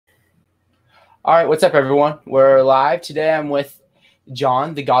All right, what's up, everyone? We're live today. I'm with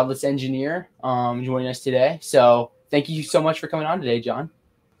John, the Godless Engineer, joining us today. So thank you so much for coming on today, John.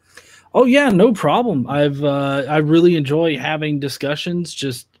 Oh yeah, no problem. I really enjoy having discussions,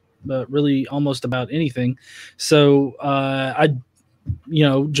 just really almost about anything. So I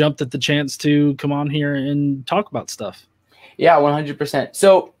jumped at the chance to come on here and talk about stuff. Yeah, 100%.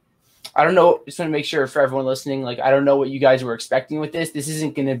 So I don't know. Just want to make sure for everyone listening, like, I don't know what you guys were expecting with this. This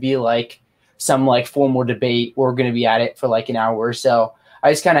isn't going to be like some like formal debate. We're going to be at it for like an hour or so.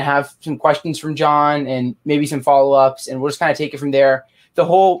 I just kind of have some questions from John and maybe some follow-ups, and we'll just kind of take it from there. The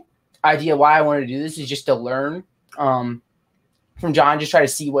whole idea why I wanted to do this is just to learn from John, just try to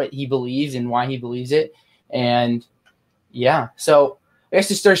see what he believes and why he believes it. And yeah, so I guess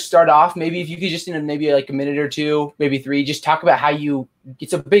to start off, maybe if you could just in maybe like a minute or two, maybe three, just talk about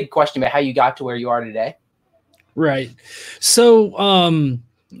it's a big question about how you got to where you are today. Right. So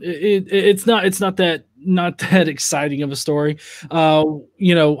it's not that exciting of a story.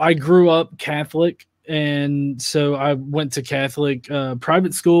 I grew up Catholic, and so I went to Catholic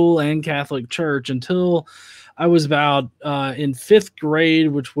private school and Catholic church until I was about in fifth grade,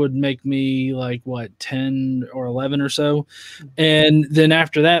 which would make me like 10 or 11 or so. And then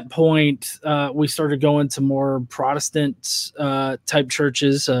after that point, we started going to more Protestant type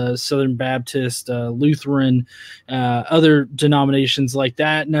churches, Southern Baptist, Lutheran, other denominations like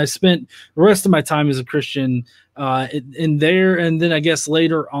that. And I spent the rest of my time as a Christian in there. And then I guess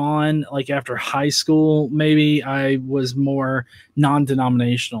later on, like after high school, maybe I was more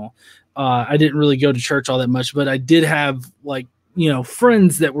non-denominational. I didn't really go to church all that much, but I did have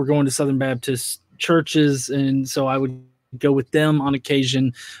friends that were going to Southern Baptist churches. And so I would go with them on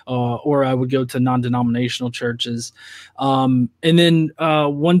occasion, or I would go to non-denominational churches. And then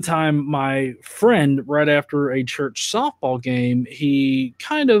one time my friend, right after a church softball game, he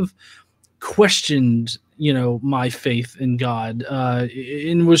kind of questioned my faith in God,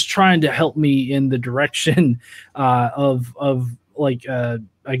 and was trying to help me in the direction of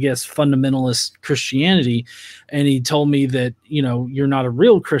I guess fundamentalist Christianity. And he told me that you're not a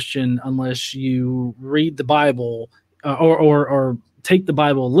real Christian unless you read the Bible or take the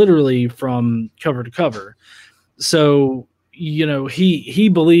Bible literally from cover to cover. So he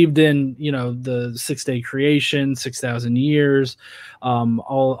believed in the 6-day creation, 6,000 years,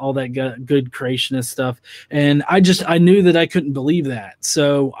 all that good creationist stuff. And I knew that I couldn't believe that.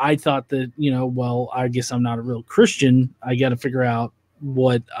 So I thought that well, I guess I'm not a real Christian. I got to figure out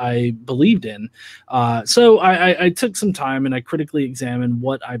what I believed in. So I took some time and I critically examined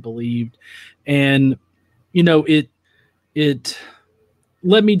what I believed, and it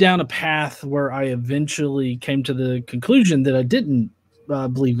led me down a path where I eventually came to the conclusion that I didn't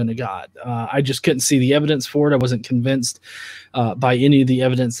believe in a God. I just couldn't see the evidence for it. I wasn't convinced by any of the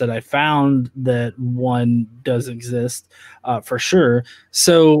evidence that I found that one does exist for sure.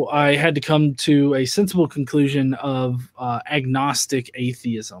 So I had to come to a sensible conclusion of agnostic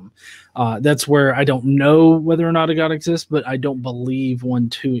atheism. That's where I don't know whether or not a God exists, but I don't believe one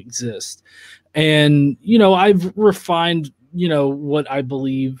to exist. And, I've refined what I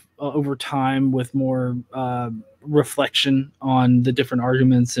believe over time with more reflection on the different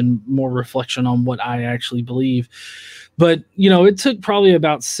arguments and more reflection on what I actually believe. But it took probably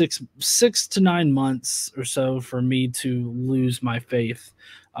about six to 9 months or so for me to lose my faith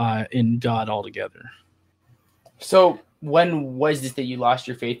in God altogether. So when was this that you lost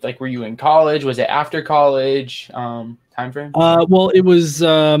your faith? Like, were you in college? Was it after college? Time frame? Well, it was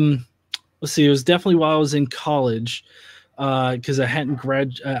let's see, it was definitely while I was in college. Because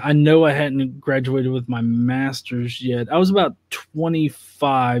I know I hadn't graduated with my master's yet. I was about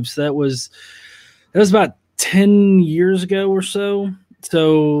 25, so that was about 10 years ago or so.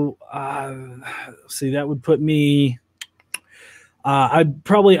 So, see, that would put me. I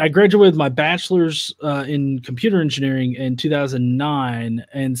graduated with my bachelor's in computer engineering in 2009,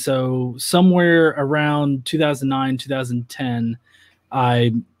 and so somewhere around 2009, 2010,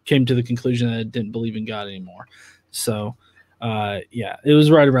 I came to the conclusion that I didn't believe in God anymore. So. Yeah, it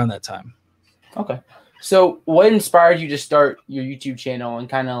was right around that time. Okay. So what inspired you to start your YouTube channel, and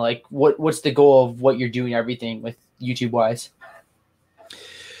kind of like what's the goal of what you're doing, everything with YouTube wise?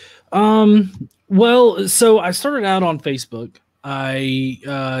 Well, so I started out on Facebook. I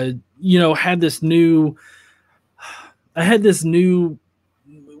had this new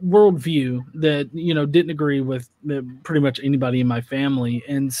worldview that didn't agree with pretty much anybody in my family,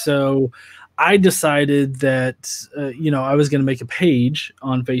 and so I decided that I was going to make a page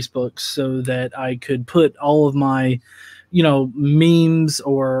on Facebook so that I could put all of my memes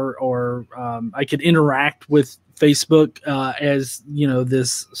or I could interact with Facebook as,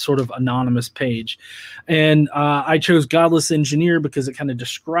 this sort of anonymous page. And I chose Godless Engineer because it kind of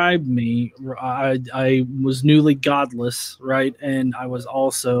described me. I was newly godless, right? And I was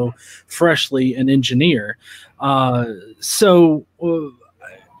also freshly an engineer. So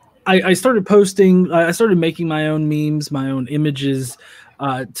I started posting, I started making my own memes, my own images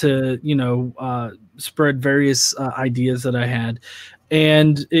to spread various ideas that I had.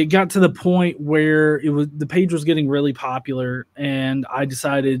 And it got to the point where the page was getting really popular, and I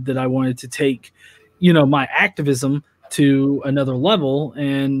decided that I wanted to take, my activism to another level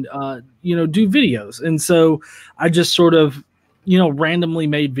and, do videos. And so I just sort of, randomly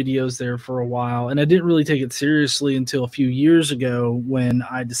made videos there for a while. And I didn't really take it seriously until a few years ago when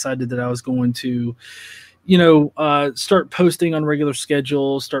I decided that I was going to, start posting on regular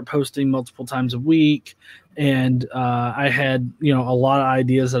schedules, start posting multiple times a week. And I had, a lot of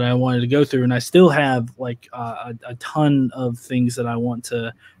ideas that I wanted to go through. And I still have like a ton of things that I want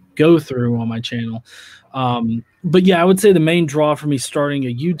to go through on my channel. But yeah, I would say the main draw for me starting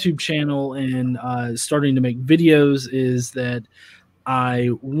a YouTube channel and starting to make videos is that I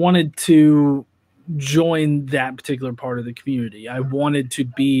wanted to join that particular part of the community. I wanted to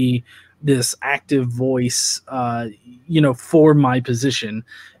be this active voice, for my position.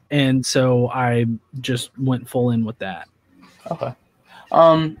 And so I just went full in with that. Okay.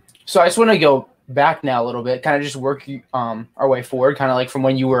 So I just want to go back now a little bit, kind of just work our way forward, kind of like from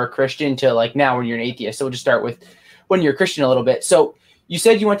when you were a Christian to like now when you're an atheist. So we'll just start with when you're a Christian a little bit. So you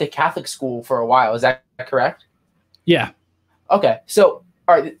said you went to Catholic school for a while. Is that correct? Yeah. Okay. So,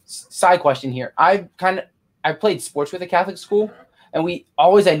 all right. Side question here. I played sports with a Catholic school, and I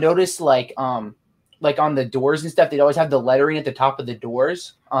noticed like on the doors and stuff, they'd always have the lettering at the top of the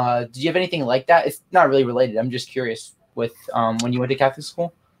doors. Did you have anything like that? It's not really related. I'm just curious with when you went to Catholic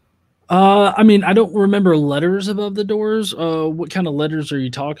school. I don't remember letters above the doors. What kind of letters are you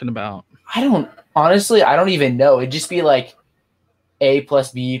talking about? I don't even know. It'd just be like A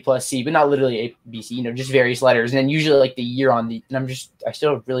plus B plus C, but not literally A, B, C, just various letters. And then usually like the year on the, and I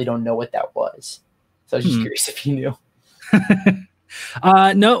still really don't know what that was. So I was just curious if you knew.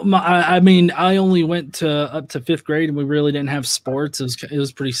 No, I only went up to 5th grade, and we really didn't have sports. It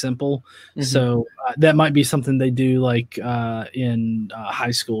was pretty simple. Mm-hmm. So that might be something they do like in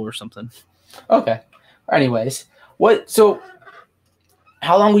high school or something. Okay. Anyways, so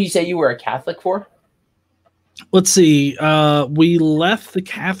how long would you say you were a Catholic for? Let's see. We left the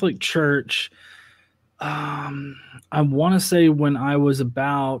Catholic Church. I want to say when I was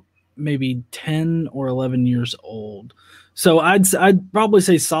about maybe 10 or 11 years old. So I'd probably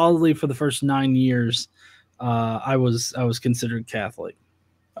say solidly for the first 9 years, I was considered Catholic.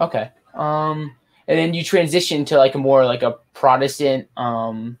 Okay. And then you transitioned to like a more like a Protestant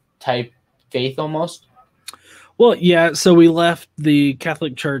type faith almost. Well, yeah. So we left the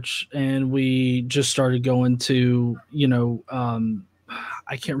Catholic Church and we just started going to,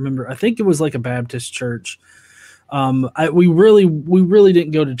 I can't remember. I think it was like a Baptist church. We really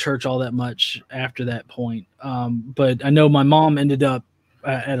didn't go to church all that much after that point. But I know my mom ended up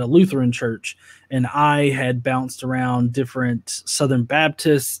at a Lutheran church, and I had bounced around different Southern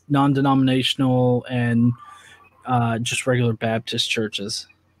Baptist, non-denominational, and just regular Baptist churches.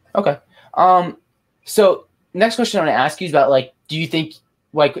 Okay. So next question I want to ask you is about like, do you think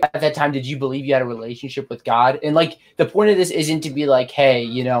like at that time, did you believe you had a relationship with God? And like the point of this isn't to be like, hey,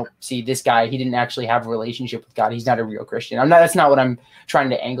 see this guy, he didn't actually have a relationship with God. He's not a real Christian. That's not what I'm trying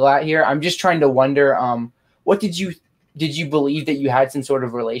to angle at here. I'm just trying to wonder, what did you believe that you had some sort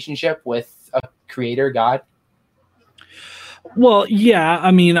of relationship with a creator, God? Well, yeah,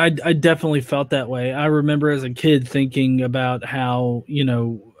 I definitely felt that way. I remember as a kid thinking about how,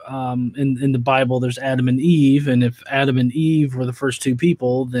 in the Bible, there's Adam and Eve, and if Adam and Eve were the first two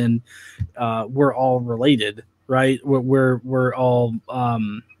people, then we're all related, right? We're all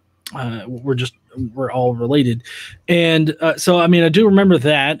we're all related, and so I do remember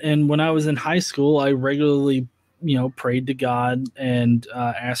that. And when I was in high school, I regularly, prayed to God and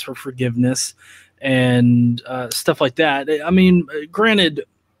asked for forgiveness and stuff like that. Granted,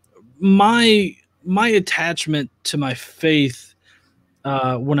 my attachment to my faith.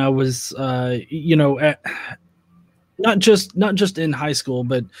 When I was, not just in high school,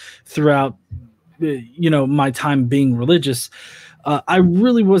 but throughout, my time being religious, I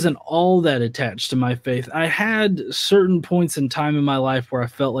really wasn't all that attached to my faith. I had certain points in time in my life where I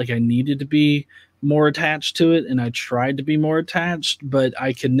felt like I needed to be more attached to it, and I tried to be more attached, but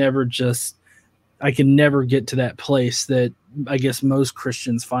I could never get to that place that I guess most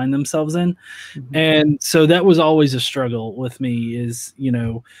Christians find themselves in. Mm-hmm. And so that was always a struggle with me is,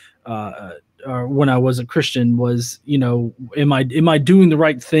 when I was a Christian was, am I doing the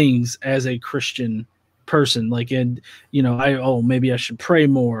right things as a Christian person? Like, and, maybe I should pray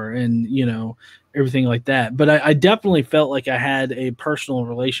more and, everything like that. But I definitely felt like I had a personal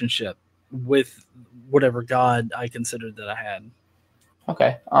relationship with whatever God I considered that I had.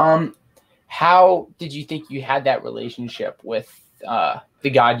 Okay. How did you think you had that relationship with the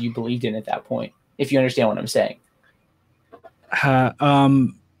God you believed in at that point? If you understand what I'm saying. Yeah,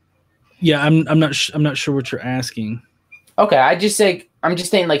 I'm not sure what you're asking. Okay, I'm just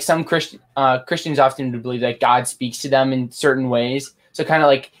saying like some Christians often believe that God speaks to them in certain ways. So kind of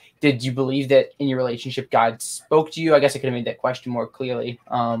like, did you believe that in your relationship God spoke to you? I guess I could have made that question more clearly.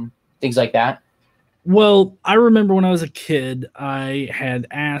 Things like that. Well, I remember when I was a kid, I had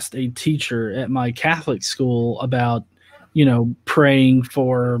asked a teacher at my Catholic school about, praying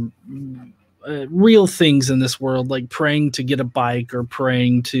for real things in this world, like praying to get a bike or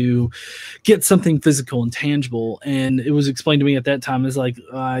praying to get something physical and tangible. And it was explained to me at that time as like,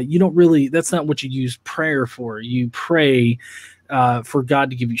 you don't really, that's not what you use prayer for. You pray for God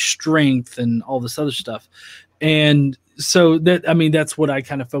to give you strength and all this other stuff. And so that's what I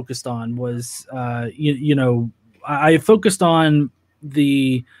kind of focused on was, I focused on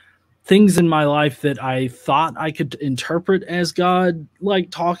the things in my life that I thought I could interpret as God,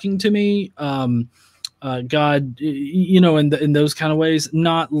 like talking to me, God, in those kind of ways,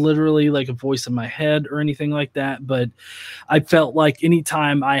 not literally like a voice in my head or anything like that. But I felt like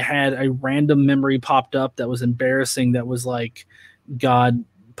anytime I had a random memory popped up that was embarrassing, that was like God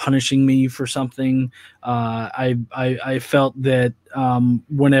punishing me for something, I felt that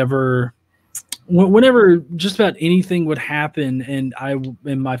whenever just about anything would happen, and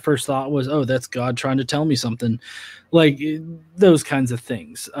my first thought was, oh, that's God trying to tell me something, like those kinds of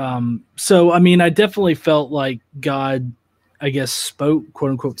things. So, I definitely felt like God, I guess, spoke,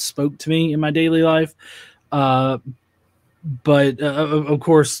 quote unquote, spoke to me in my daily life. But of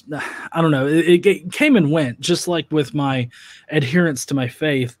course, I don't know. It came and went, just like with my adherence to my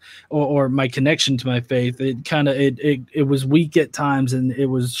faith or my connection to my faith. It kind of it was weak at times and it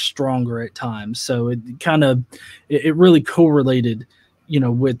was stronger at times. So it kind of it really correlated,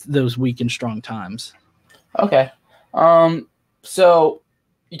 with those weak and strong times. Okay. So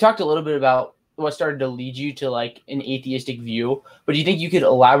you talked a little bit about what started to lead you to like an atheistic view, but do you think you could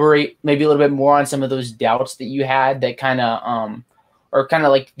elaborate maybe a little bit more on some of those doubts that you had that kind of or kind of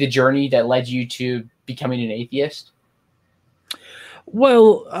like the journey that led you to becoming an atheist?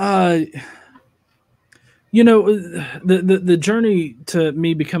 Well, the journey to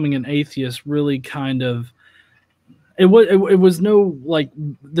me becoming an atheist really kind of, it was no, like,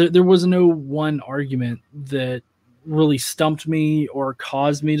 there was no one argument that really stumped me or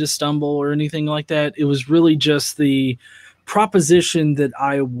caused me to stumble or anything like that. It was really just the proposition that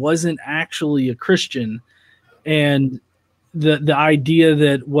I wasn't actually a Christian, and the idea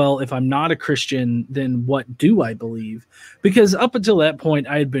that, well, if I'm not a Christian, then what do I believe? Because up until that point,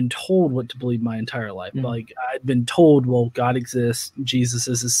 I had been told what to believe my entire life. Mm-hmm. Like, I'd been told, well, God exists, Jesus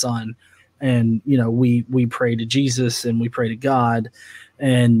is his son, and we pray to Jesus and we pray to God,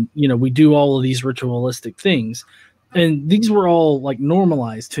 and we do all of these ritualistic things. And these were all like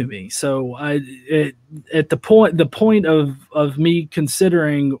normalized to me. So at the point of me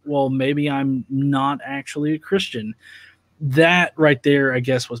considering, well, maybe I'm not actually a Christian, that right there, I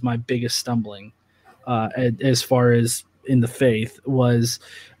guess, was my biggest stumbling as far as in the faith, was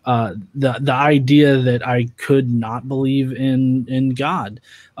the idea that I could not believe in God,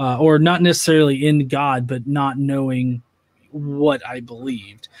 or not necessarily in God, but not knowing what I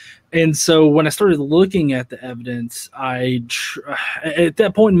believed. And so when I started looking at the evidence, at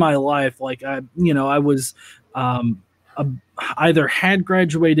that point in my life, like I was either had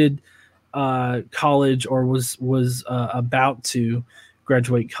graduated college or was about to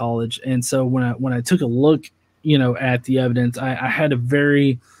graduate college. And so when I took a look, at the evidence, I had a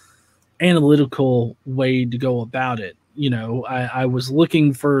very analytical way to go about it. I was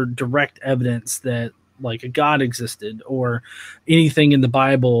looking for direct evidence that, like, a God existed or anything in the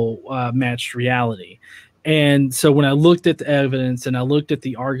Bible matched reality. And so when I looked at the evidence and I looked at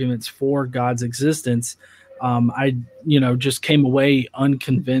the arguments for God's existence, I just came away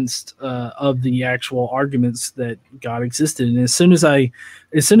unconvinced of the actual arguments that God existed. And as soon as I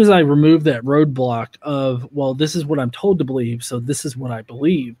removed that roadblock of, well, this is what I'm told to believe, so this is what I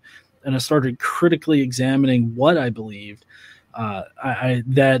believe, and I started critically examining what I believed,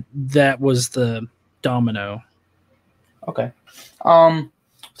 that was the domino. Okay.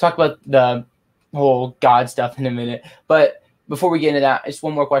 Talk about the whole God stuff in a minute, but before we get into that, just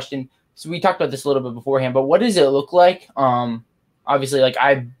one more question. So we talked about this a little bit beforehand, but what does it look like? Obviously, like,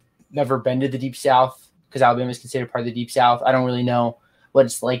 I never been to the Deep South because Alabama is considered part of the Deep South. I don't really know what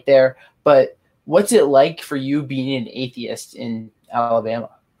it's like there, but what's it like for you being an atheist in Alabama?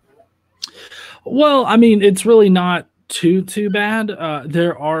 Well, I mean, it's really not too bad.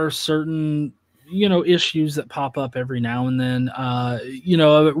 There are certain issues that pop up every now and then.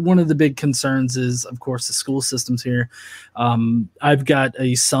 One of the big concerns is, of course, the school systems here. I've got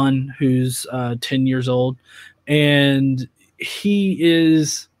a son who's 10 years old, and he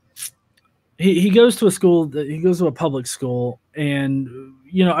goes to a school. He goes to a public school, and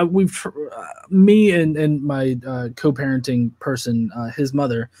me and my co-parenting person, his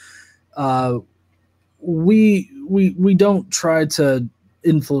mother, we don't try to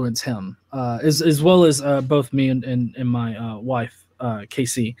influence him, as well as both me and my wife,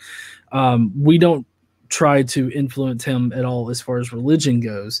 Casey. We don't try to influence him at all as far as religion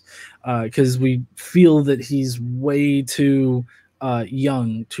goes, because we feel that he's way too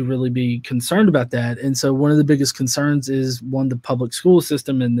young to really be concerned about that. And so one of the biggest concerns is, one, the public school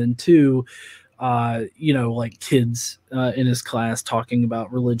system, and then two, like kids in his class talking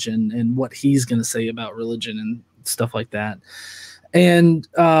about religion and what he's going to say about religion and stuff like that. And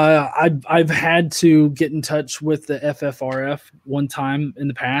I've had to get in touch with the FFRF one time in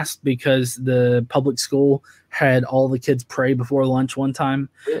the past, because the public school had all the kids pray before lunch one time,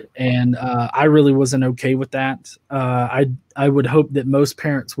 and I really wasn't okay with that. I would hope that most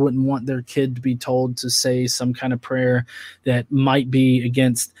parents wouldn't want their kid to be told to say some kind of prayer that might be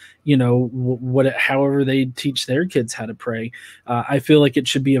against, however they teach their kids how to pray. I feel like it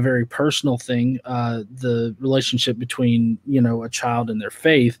should be a very personal thing, the relationship between, a child and their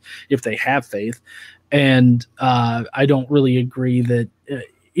faith, if they have faith. And I don't really agree that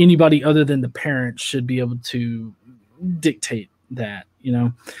anybody other than the parents should be able to dictate that,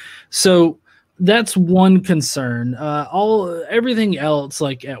 So that's one concern. Everything else,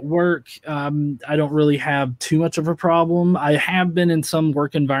 like at work, I don't really have too much of a problem. I have been in some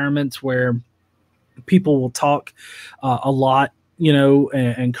work environments where people will talk a lot,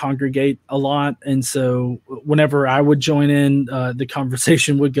 and congregate a lot. And so whenever I would join in, the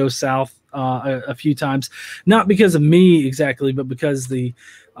conversation would go south a few times, not because of me exactly, but because the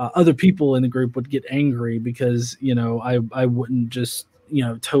other people in the group would get angry because, I wouldn't just,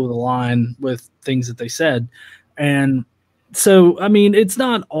 toe the line with things that they said. And so, I mean, it's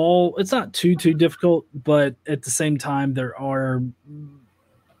not too difficult, but at the same time, there are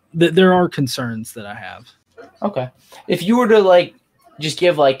concerns that I have. Okay. If you were to just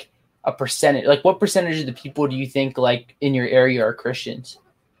give a percentage, what percentage of the people do you think in your area are Christians?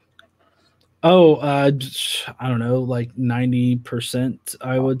 Oh, I don't know, 90%,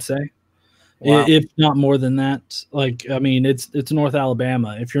 I would say. Wow. If not more than that. I mean, it's North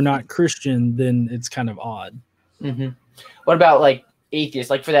Alabama. If you're not Christian, then it's kind of odd. Mm-hmm. What about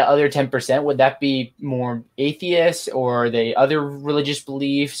atheists? For that other 10%, would that be more atheists, or are they other religious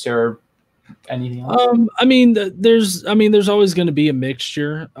beliefs, or anything else? I mean, there's always going to be a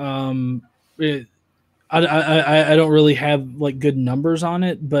mixture. I don't really have good numbers on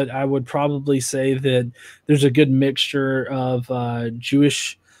it, but I would probably say that there's a good mixture of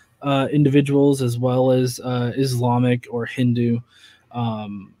Jewish individuals as well as Islamic or Hindu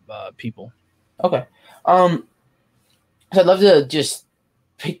people. Okay. So I'd love to just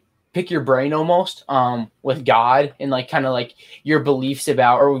pick your brain almost with God and your beliefs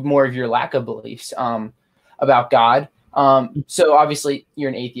about, or more of your lack of beliefs about God. So obviously you're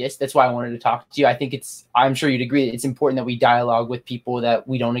an atheist. That's why I wanted to talk to you. I'm sure you'd agree that it's important that we dialogue with people that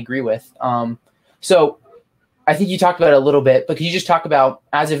we don't agree with. So I think you talked about it a little bit, but can you just talk about,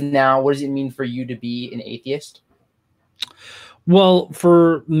 as of now, what does it mean for you to be an atheist? Well,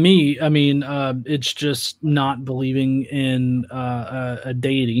 for me, I mean, it's just not believing in a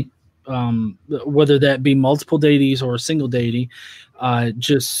deity, whether that be multiple deities or a single deity,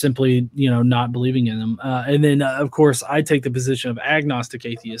 just simply, not believing in them. And then, of course, I take the position of agnostic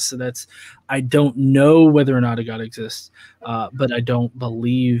atheist. So that's, I don't know whether or not a God exists, but I don't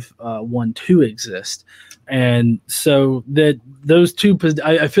believe one to exist. And so that those two,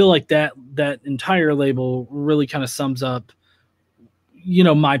 I feel like that entire label really kind of sums up,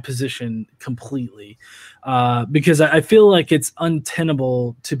 my position completely, because I feel like it's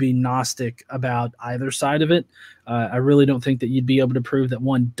untenable to be Gnostic about either side of it. I really don't think that you'd be able to prove that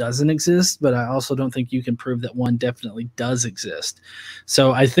one doesn't exist, but I also don't think you can prove that one definitely does exist.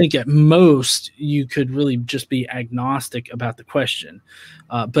 So I think at most you could really just be agnostic about the question.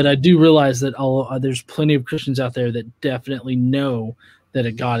 But I do realize that there's plenty of Christians out there that definitely know that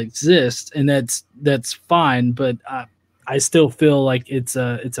a God exists, and that's fine. But I still feel like it's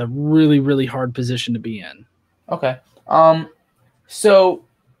a really, really hard position to be in. Okay. So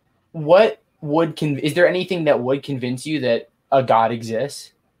what would is there anything that would convince you that a God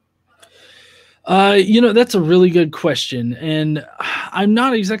exists? That's a really good question, and I'm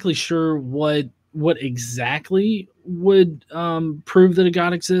not exactly sure what exactly would prove that a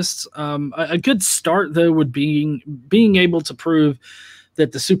God exists. A good start, though, would being able to prove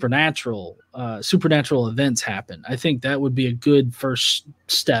that the supernatural events happen. I think that would be a good first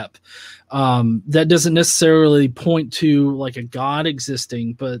step. That doesn't necessarily point to like a God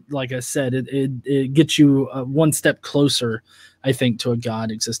existing, but like I said, it gets you one step closer, I think, to a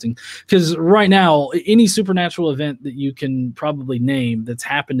God existing. Because right now, any supernatural event that you can probably name that's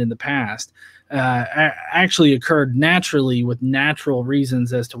happened in the past actually occurred naturally with natural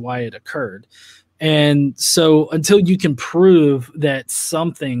reasons as to why it occurred. And so until you can prove that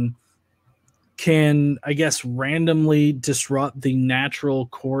something can, I guess, randomly disrupt the natural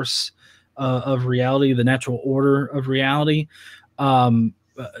course of reality, the natural order of reality, I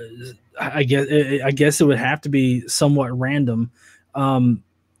guess it would have to be somewhat random.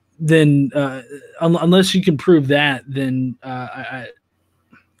 Then unless you can prove that, then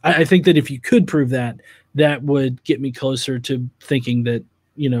I think that if you could prove that, that would get me closer to thinking that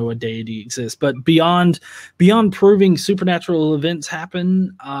a deity exists. But beyond proving supernatural events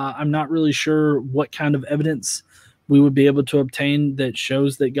happen, I'm not really sure what kind of evidence we would be able to obtain that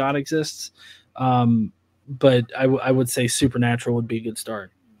shows that God exists. But I would say supernatural would be a good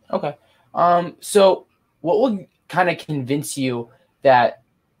start. Okay. So what would kind of convince you that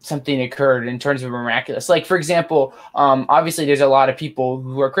something occurred in terms of miraculous? Like, for example, obviously there's a lot of people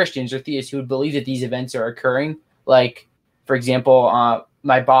who are Christians or theists who would believe that these events are occurring. Like, for example,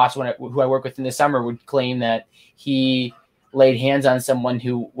 my boss, who I work with in the summer, would claim that he laid hands on someone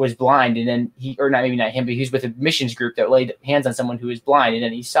who was blind, and then maybe not him, but he was with a missions group that laid hands on someone who was blind, and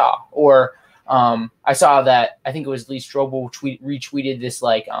then he saw. Or I saw that, I think it was Lee Strobel retweeted this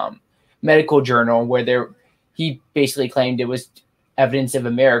medical journal where he basically claimed it was evidence of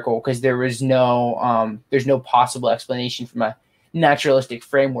a miracle because there's no possible explanation from a naturalistic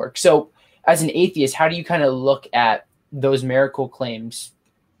framework. So as an atheist, how do you kind of look at those miracle claims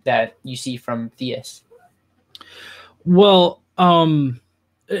that you see from theists? Well,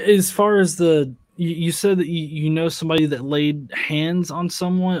 as far as you said that you know somebody that laid hands on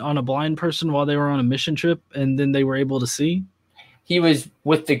a blind person while they were on a mission trip, and then they were able to see. He was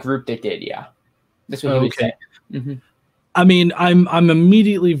with the group that did, yeah. That's what he was saying. Mm-hmm. I mean, I'm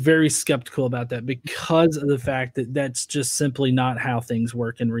immediately very skeptical about that because of the fact that that's just simply not how things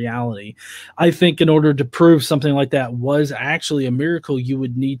work in reality. I think in order to prove something like that was actually a miracle, you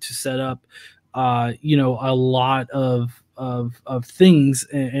would need to set up, a lot of things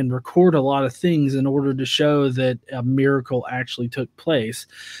and record a lot of things in order to show that a miracle actually took place.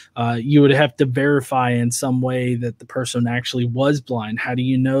 You would have to verify in some way that the person actually was blind. How do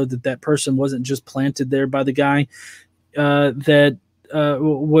you know that person wasn't just planted there by the guy that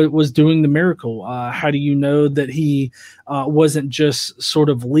was doing the miracle? How do you know that he wasn't just sort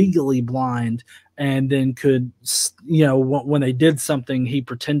of legally blind and then could, when they did something, he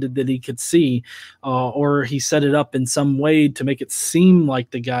pretended that he could see, or he set it up in some way to make it seem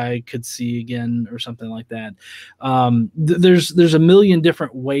like the guy could see again or something like that. There's a million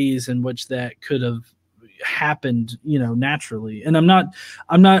different ways in which that could have happened, naturally. And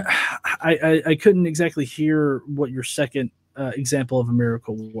I couldn't exactly hear what your second example of a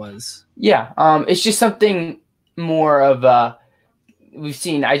miracle was. Yeah. It's just something more of we've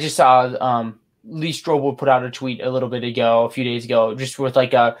seen. I just saw Lee Strobel put out a tweet a few days ago, just with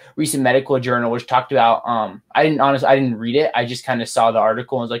like a recent medical journal, which talked about, I didn't read it. I just kind of saw the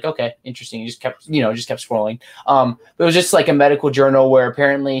article and was like, okay, interesting. Just kept scrolling. But it was just like a medical journal where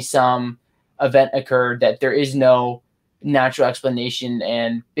apparently some event occurred that there is no natural explanation,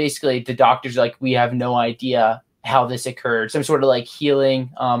 and basically the doctors are like, we have no idea how this occurred. Some sort of like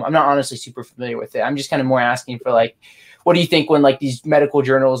healing. I'm not honestly super familiar with it. I'm just kind of more asking for like, what do you think when like these medical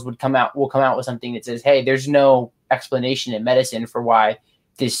journals will come out with something that says, hey, there's no explanation in medicine for why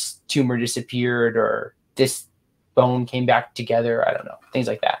this tumor disappeared or this bone came back together. I don't know, things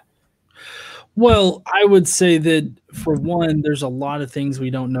like that. Well, I would say that for one, there's a lot of things we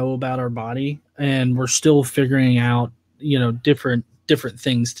don't know about our body, and we're still figuring out, different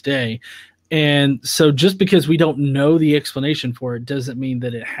things today. And so just because we don't know the explanation for it doesn't mean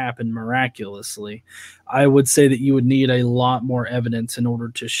that it happened miraculously. I would say that you would need a lot more evidence in order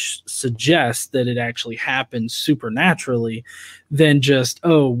to suggest that it actually happened supernaturally than just,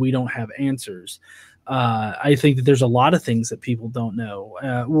 oh, we don't have answers. I think that there's a lot of things that people don't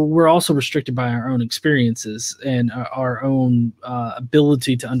know. We're also restricted by our own experiences and our own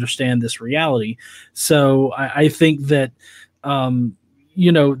ability to understand this reality. So I think that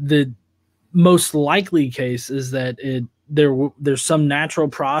the most likely case is that there's some natural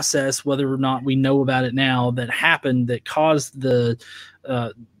process, whether or not we know about it now, that happened that caused the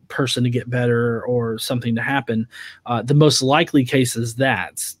person to get better or something to happen. The most likely case is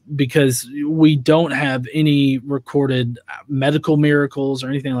that, because we don't have any recorded medical miracles or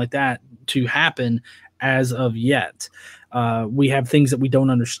anything like that to happen as of yet. We have things that we don't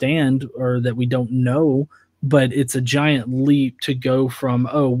understand or that we don't know, but it's a giant leap to go from,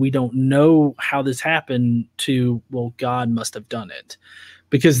 oh, we don't know how this happened, to, well, God must have done it.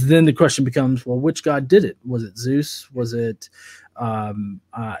 Because then the question becomes, well, which God did it? Was it Zeus? Was it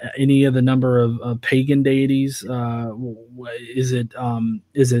any of the number of pagan deities? Is it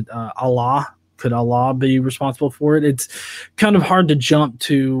Allah? Could Allah be responsible for it? It's kind of hard to jump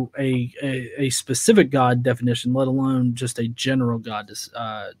to a specific God definition, let alone just a general God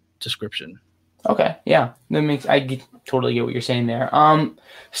description. Okay, yeah, I totally get what you're saying there.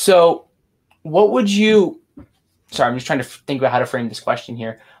 So what would you? Sorry, I'm just trying to think about how to frame this question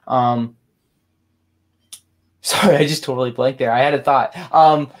here. Sorry, I just totally blanked there. I had a thought.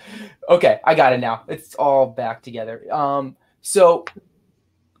 Okay, I got it now. It's all back together. So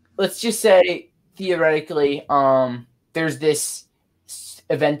let's just say theoretically, there's this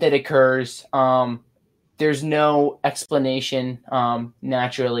event that occurs. There's no explanation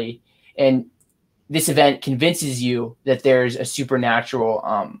naturally, and this event convinces you that there's a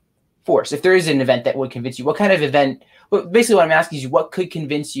supernatural force. If there is an event that would convince you, what kind of event? Well, basically, what I'm asking is, what could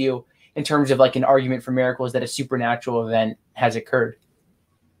convince you, in terms of like an argument for miracles, that a supernatural event has occurred?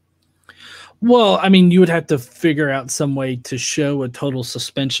 Well, I mean, you would have to figure out some way to show a total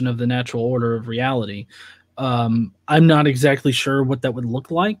suspension of the natural order of reality. I'm not exactly sure what that would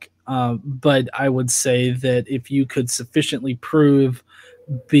look like, but I would say that if you could sufficiently prove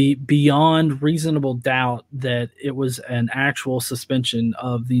beyond reasonable doubt that it was an actual suspension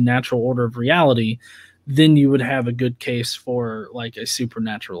of the natural order of reality, then you would have a good case for like a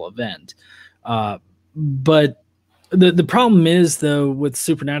supernatural event. But the problem is, though, with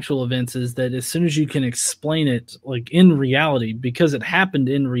supernatural events is that as soon as you can explain it like in reality, because it happened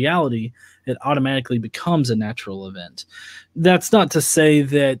in reality, it automatically becomes a natural event. That's not to say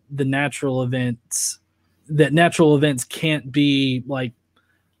that natural events can't be like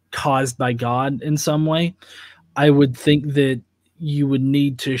caused by God in some way. I would think that you would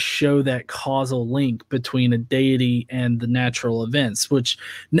need to show that causal link between a deity and the natural events, which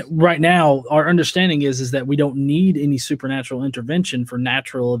right now our understanding is that we don't need any supernatural intervention for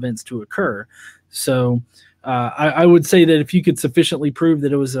natural events to occur. So I would say that if you could sufficiently prove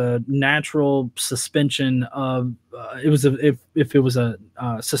that it was a natural suspension of if it was a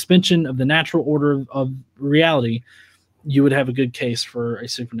suspension of the natural order of reality, you would have a good case for a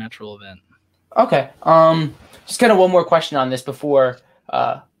supernatural event. Okay. Just kind of one more question on this before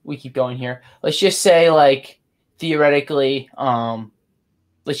we keep going here. Let's just say, like, theoretically,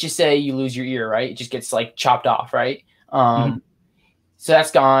 let's just say you lose your ear, right? It just gets like chopped off, right? So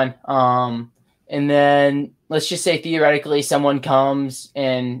that's gone. And then let's just say theoretically someone comes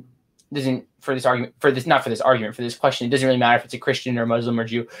and doesn't, for this question, it doesn't really matter if it's a Christian or Muslim or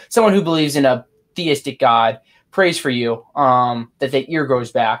Jew, someone who believes in a theistic God prays for you, that the ear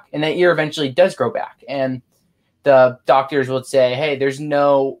grows back, and that ear eventually does grow back. And the doctors would say, hey, there's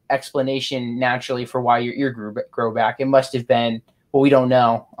no explanation naturally for why your ear grow back. It must have been, well, we don't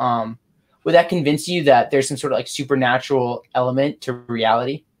know. Would that convince you that there's some sort of like supernatural element to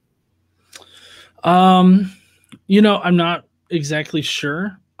reality? I'm not exactly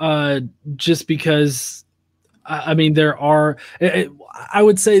sure. Just because, I mean, I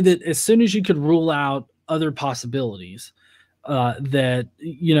would say that as soon as you could rule out other possibilities, that,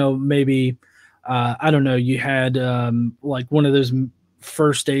 maybe, I don't know, you had like one of those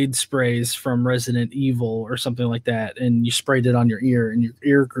first aid sprays from Resident Evil or something like that, and you sprayed it on your ear and your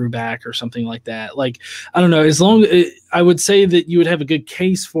ear grew back or something like that. Like, I don't know, I would say that you would have a good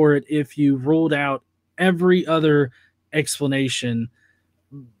case for it if you ruled out every other explanation.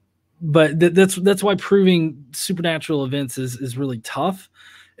 But that's why proving supernatural events is really tough,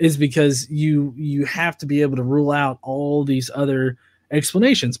 is because you have to be able to rule out all these other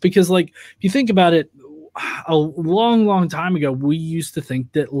explanations. Because, like, if you think about it, a long time ago, we used to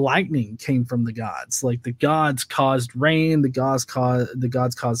think that lightning came from the gods. Like, the gods caused rain, the gods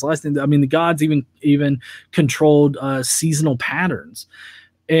caused lightning. I mean, the gods even controlled seasonal patterns.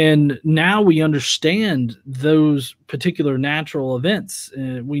 And now we understand those particular natural events.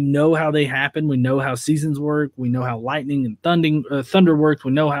 We know how they happen. We know how seasons work. We know how lightning and thunder work.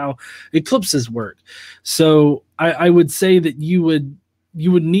 We know how eclipses work. So I would say that you would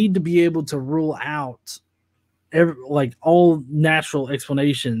need to be able to rule out like all natural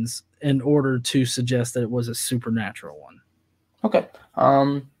explanations in order to suggest that it was a supernatural one. Okay.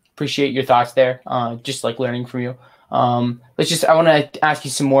 Appreciate your thoughts there. Just like learning from you. I want to ask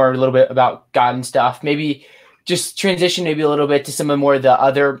you some more, a little bit about God and stuff. Maybe just transition maybe a little bit to some of more of the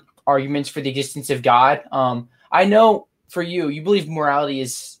other arguments for the existence of God. I know for you, you believe morality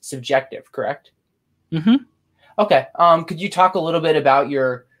is subjective, correct? Mm-hmm. Okay. Could you talk a little bit about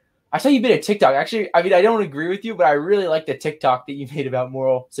I saw you made a TikTok. Actually, I mean, I don't agree with you, but I really like the TikTok that you made about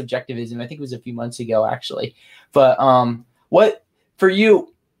moral subjectivism. I think it was a few months ago, actually. But what for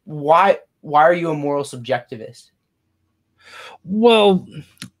you? Why are you a moral subjectivist? Well,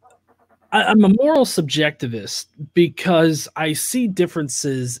 I'm a moral subjectivist because I see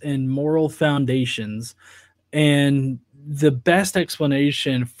differences in moral foundations, and the best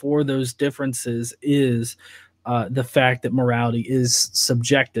explanation for those differences is the fact that morality is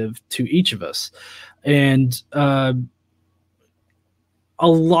subjective to each of us. And a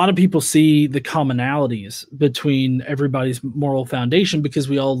lot of people see the commonalities between everybody's moral foundation because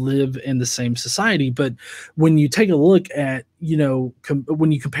we all live in the same society. But when you take a look at,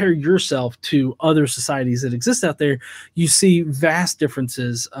 when you compare yourself to other societies that exist out there, you see vast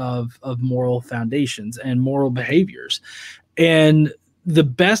differences of moral foundations and moral behaviors. And the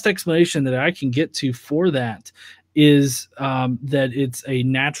best explanation that I can get to for that is that it's a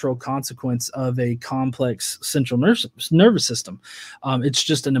natural consequence of a complex central nervous system. It's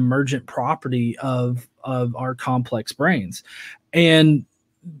just an emergent property of our complex brains. And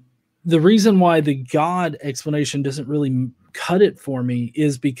the reason why the God explanation doesn't really cut it for me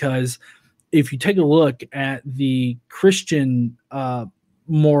is because if you take a look at the Christian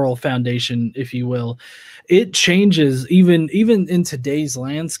moral foundation, if you will, it changes even in today's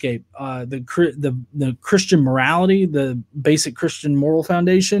landscape. The Christian morality, the basic Christian moral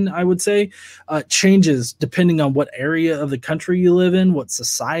foundation, I would say, changes depending on what area of the country you live in, what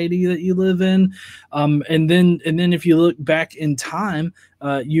society that you live in, and then if you look back in time,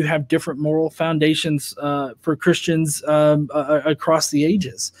 you have different moral foundations for Christians across the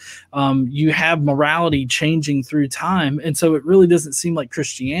ages. You have morality changing through time, and so it really doesn't seem like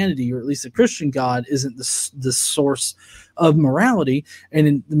Christianity, or at least the Christian God, isn't the source of morality. And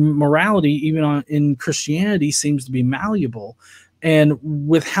in morality, even in Christianity, seems to be malleable. And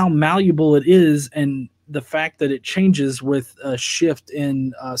with how malleable it is, and the fact that it changes with a shift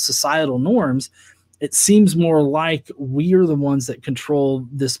in societal norms, it seems more like we are the ones that control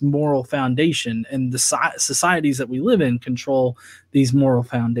this moral foundation, and the societies that we live in control these moral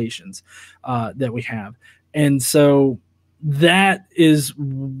foundations that we have. And so that is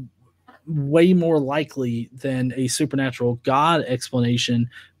way more likely than a supernatural God explanation,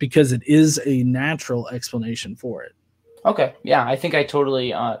 because it is a natural explanation for it. Okay. Yeah, I think I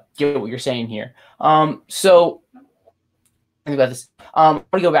totally get what you're saying here. So think about this. I'm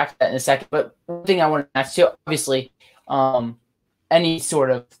going to go back to that in a second, but one thing I want to ask you, obviously, any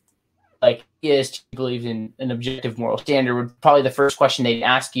sort of like ESG believes in an objective moral standard, would probably the first question they'd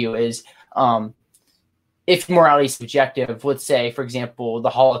ask you is, if morality is subjective, let's say, for example,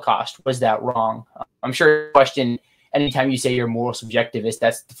 the Holocaust, was that wrong? I'm sure the question, anytime you say you're a moral subjectivist,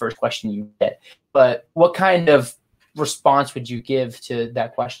 that's the first question you get. But what kind of response would you give to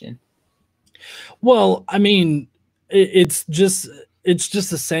that question? Well, I mean, it's just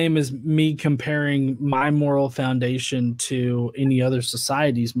the same as me comparing my moral foundation to any other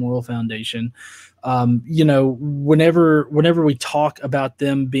society's moral foundation. Whenever we talk about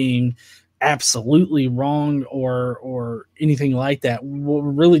them being absolutely wrong or anything like that, what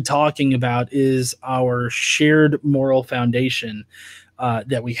we're really talking about is our shared moral foundation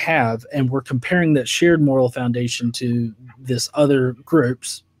that we have, and we're comparing that shared moral foundation to this other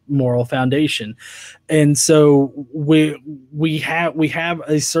group's moral foundation. And so we have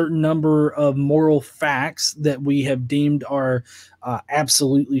a certain number of moral facts that we have deemed are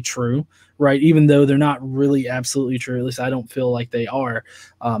absolutely true, right? Even though they're not really absolutely true, at least I don't feel like they are.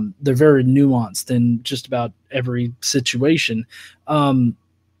 They're very nuanced in just about every situation.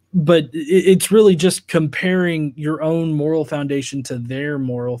 But it's really just comparing your own moral foundation to their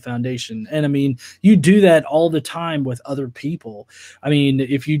moral foundation. And I mean, you do that all the time with other people. I mean,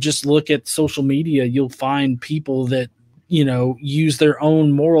 if you just look at social media, you'll find people that, use their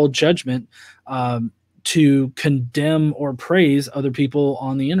own moral judgment to condemn or praise other people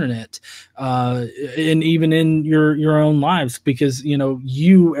on the internet, and even in your own lives, because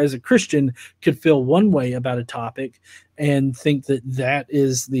you as a Christian could feel one way about a topic and think that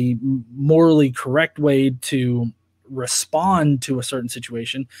is the morally correct way to respond to a certain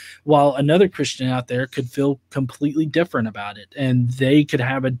situation, while another Christian out there could feel completely different about it, and they could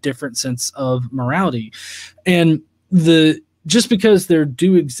have a different sense of morality. And just because there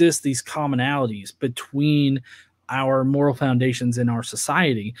do exist these commonalities between our moral foundations in our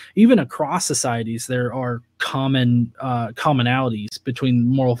society, even across societies, there are commonalities between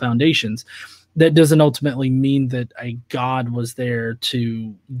moral foundations. That doesn't ultimately mean that a God was there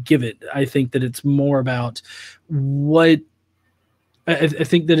to give it. I think that it's more about what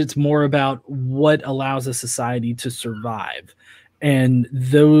allows a society to survive, and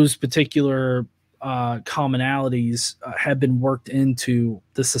those particular commonalities have been worked into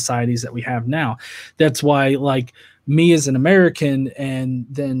the societies that we have now. That's why, like, me as an American, and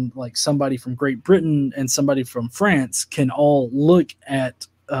then like somebody from Great Britain and somebody from France can all look at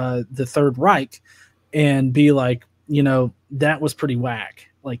the Third Reich and be like, that was pretty whack.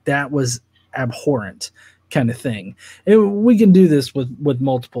 Like, that was abhorrent, kind of thing. And we can do this with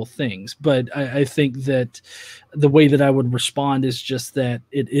multiple things, but I think that the way that I would respond is just that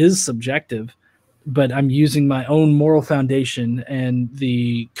it is subjective, but I'm using my own moral foundation and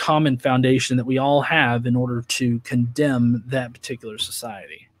the common foundation that we all have in order to condemn that particular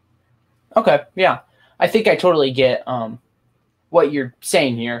society. Okay. Yeah. I think I totally get what you're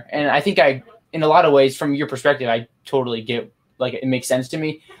saying here. And I think in a lot of ways, from your perspective, I totally get, like, it makes sense to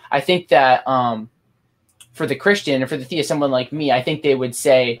me. I think that for the Christian or for the theist, someone like me, I think they would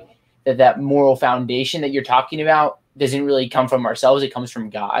say that moral foundation that you're talking about doesn't really come from ourselves. It comes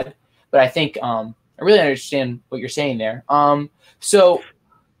from God. But I think I really understand what you're saying there. So,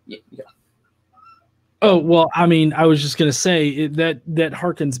 yeah. Oh, well, I mean, I was just going to say that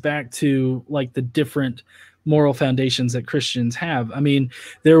harkens back to like the different moral foundations that Christians have. I mean,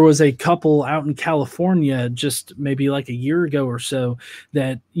 there was a couple out in California just maybe like a year ago or so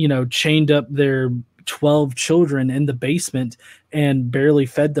that, chained up their 12 children in the basement and barely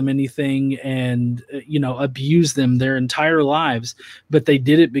fed them anything and, abused them their entire lives. But they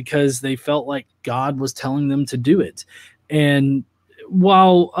did it because they felt like God was telling them to do it. And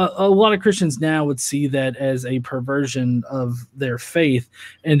while a lot of Christians now would see that as a perversion of their faith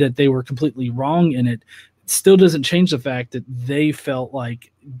and that they were completely wrong in it, still doesn't change the fact that they felt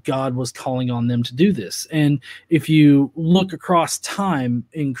like God was calling on them to do this. And if you look across time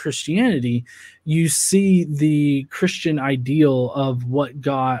in Christianity, you see the Christian ideal of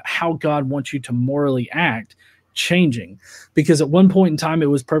how God wants you to morally act changing. Because at one point in time, it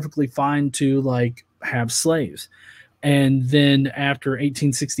was perfectly fine to like have slaves. And then after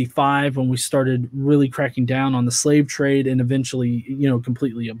 1865, when we started really cracking down on the slave trade and eventually,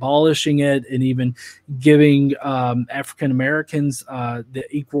 completely abolishing it and even giving African Americans the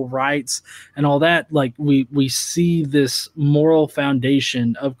equal rights and all that, like we see this moral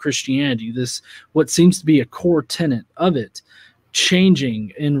foundation of Christianity, this what seems to be a core tenet of it,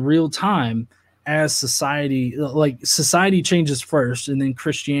 changing in real time as society changes first, and then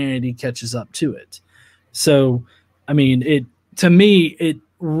Christianity catches up to it. So, I mean, it's a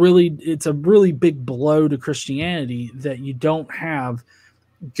really big blow to Christianity that you don't have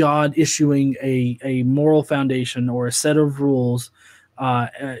God issuing a moral foundation or a set of rules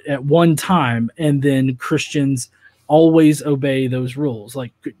at one time, and then Christians always obey those rules.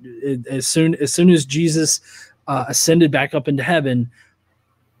 Like as soon as Jesus ascended back up into heaven,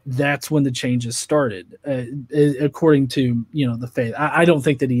 that's when the changes started, according to the faith. I don't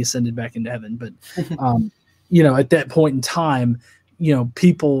think that he ascended back into heaven, but at that point in time,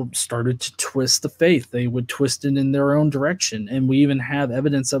 people started to twist the faith. They would twist it in their own direction. And we even have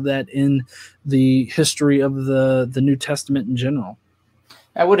evidence of that in the history of the New Testament in general.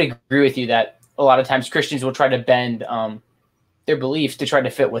 I would agree with you that a lot of times Christians will try to bend their beliefs to try to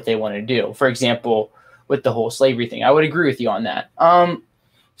fit what they want to do. For example, with the whole slavery thing, I would agree with you on that.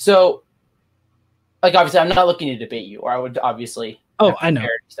 So, like, obviously, I'm not looking to debate you, or I would obviously... Oh, I know.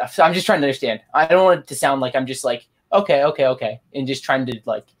 Stuff. So I'm just trying to understand. I don't want it to sound like I'm just like, okay, and just trying to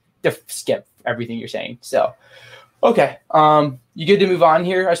like skip everything you're saying. So, okay. You good to move on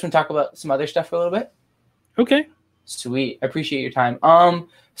here? I just want to talk about some other stuff for a little bit. Okay. Sweet. I appreciate your time.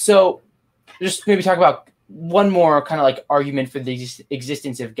 So just maybe talk about one more kind of like argument for the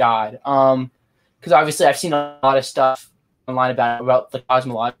existence of God. Because obviously I've seen a lot of stuff online about the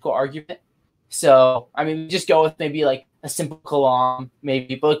cosmological argument. So, I mean, just go with maybe like a simple Kalam,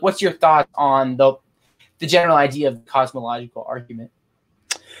 maybe. But like, what's your thought on the general idea of the cosmological argument?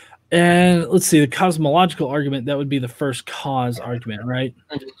 And let's see, the cosmological argument, that would be the first cause argument, right?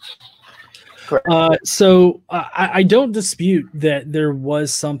 Correct. So I don't dispute that there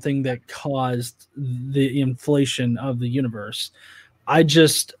was something that caused the inflation of the universe. I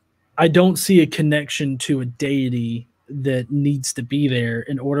I don't see a connection to a deity that needs to be there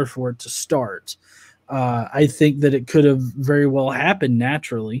in order for it to start. I think that it could have very well happened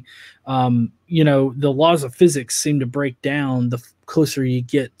naturally. The laws of physics seem to break down the closer you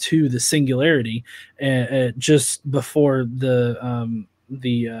get to the singularity, just before the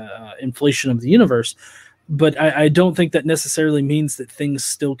inflation of the universe. But I don't think that necessarily means that things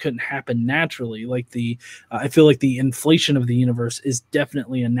still couldn't happen naturally. I feel like the inflation of the universe is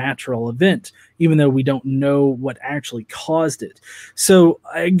definitely a natural event, even though we don't know what actually caused it. So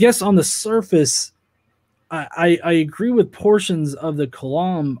I guess on the surface, I agree with portions of the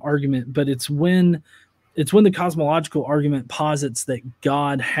Kalam argument, but it's when the cosmological argument posits that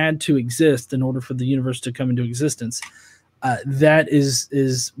God had to exist in order for the universe to come into existence. That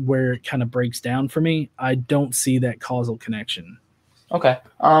is where it kind of breaks down for me. I don't see that causal connection. Okay.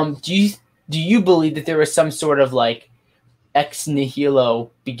 Do you believe that there was some sort of like ex nihilo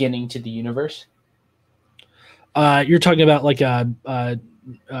beginning to the universe? You're talking about like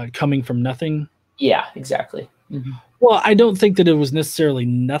coming from nothing? Yeah, exactly. Mm-hmm. Well, I don't think that it was necessarily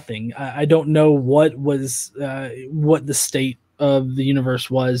nothing. I don't know what the state of the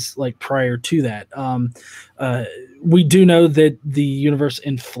universe was like prior to that. We do know that the universe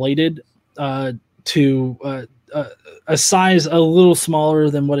inflated to a size a little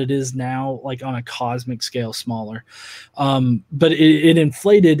smaller than what it is now, like on a cosmic scale smaller. But it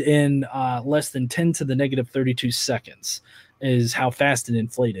inflated in less than 10 to the negative 32 seconds is how fast it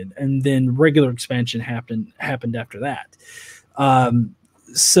inflated. And then regular expansion happened after that.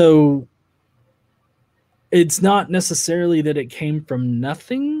 So it's not necessarily that it came from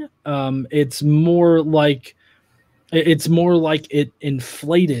nothing. It's more like it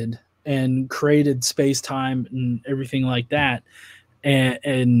inflated and created space-time and everything like that, and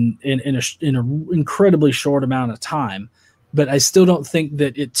in an incredibly short amount of time. But I still don't think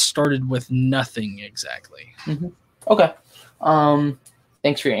that it started with nothing exactly. Mm-hmm. Okay.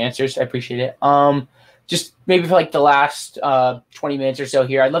 Thanks for your answers. I appreciate it. Just maybe for like the last 20 minutes or so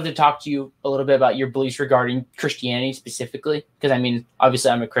here, I'd love to talk to you a little bit about your beliefs regarding Christianity specifically, because I mean,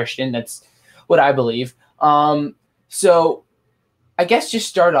 obviously I'm a Christian. That's what I believe. So I guess just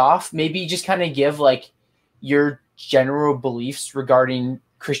start off, maybe just kind of give like your general beliefs regarding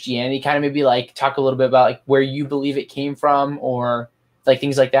Christianity, kind of maybe like talk a little bit about like where you believe it came from or like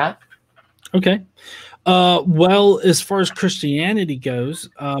things like that. Okay. Well, as far as Christianity goes,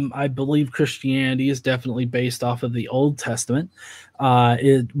 I believe Christianity is definitely based off of the Old Testament.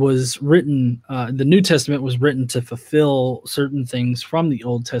 It was written, the New Testament was written to fulfill certain things from the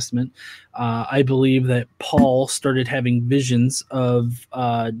Old Testament. I believe that Paul started having visions of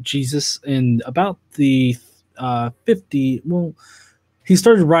Jesus in about the 50. Well, he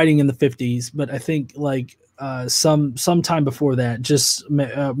started writing in the 50s, but I think like some time before that, just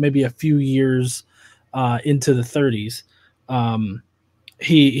maybe a few years into the 30s,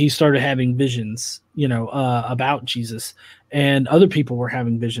 he started having visions, about Jesus, and other people were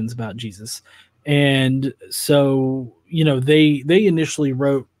having visions about Jesus. And so, they initially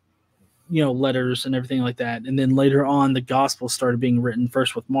wrote, letters and everything like that. And then later on, the gospel started being written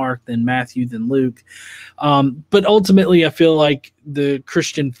first with Mark, then Matthew, then Luke. But ultimately, I feel like the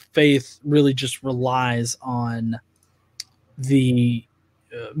Christian faith really just relies on the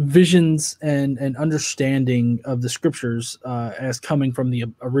visions and understanding of the scriptures as coming from the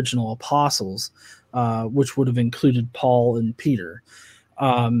original apostles, which would have included Paul and Peter.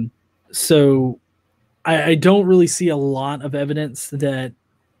 So I don't really see a lot of evidence that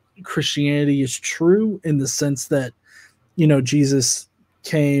Christianity is true in the sense that, Jesus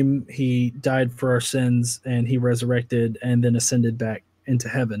came, he died for our sins, and he resurrected and then ascended back into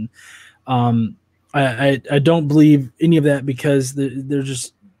heaven. I don't believe any of that because there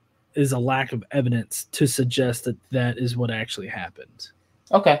just is a lack of evidence to suggest that is what actually happened.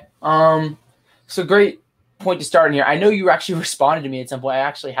 Okay. So great point to start in here. I know you actually responded to me at some point. I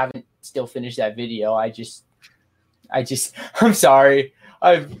actually haven't still finished that video. I'm sorry.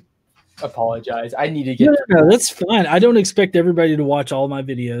 I apologize. I need to get. No, that's fine. I don't expect everybody to watch all my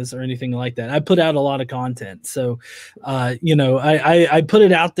videos or anything like that. I put out a lot of content. So, I put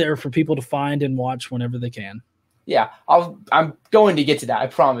it out there for people to find and watch whenever they can. Yeah, I'm going to get to that. I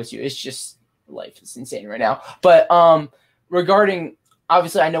promise you. It's just life is insane right now. But regarding,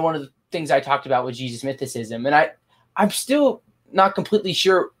 obviously, I know one of the things I talked about was Jesus mythicism, and I'm still not completely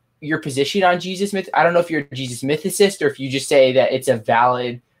sure your position on Jesus myth. I don't know if you're a Jesus mythicist or if you just say that it's a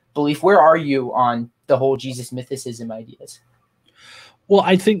valid belief. Where are you on the whole Jesus mythicism ideas? Well,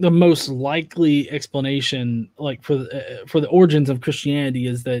 I think the most likely explanation, like for the origins of Christianity,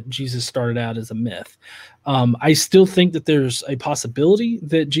 is that Jesus started out as a myth. I still think that there's a possibility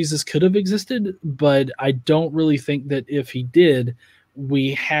that Jesus could have existed, but I don't really think that if he did,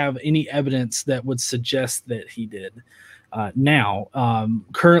 we have any evidence that would suggest that he did.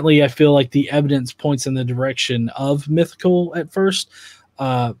 Currently, I feel like the evidence points in the direction of mythical at first.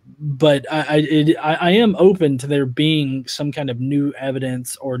 But I am open to there being some kind of new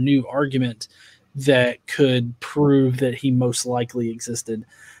evidence or new argument that could prove that he most likely existed.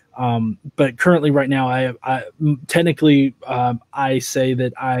 But currently, right now, I technically I say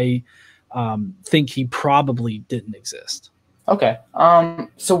that I think he probably didn't exist. Okay.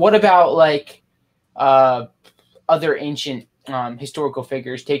 So what about like other ancient historical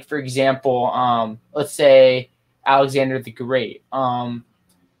figures? Take, for example, let's say Alexander the Great.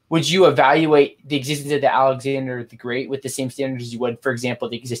 Would you evaluate the existence of the Alexander the Great with the same standards as you would, for example,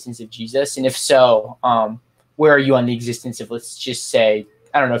 the existence of Jesus? And if so, where are you on the existence of, let's just say,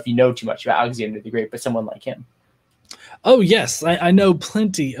 I don't know if you know too much about Alexander the Great, but someone like him? Oh, yes. I know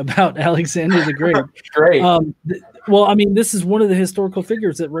plenty about Alexander the Great. Great. Well, I mean, this is one of the historical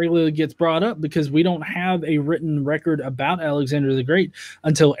figures that regularly gets brought up because we don't have a written record about Alexander the Great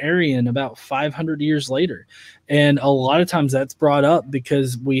until Arrian about 500 years later. And a lot of times that's brought up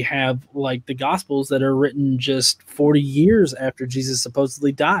because we have like the Gospels that are written just 40 years after Jesus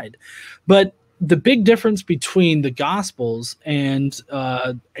supposedly died. But the big difference between the Gospels and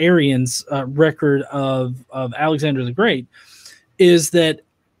Arrian's record of Alexander the Great is that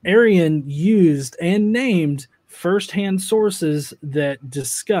Arrian used and named firsthand sources that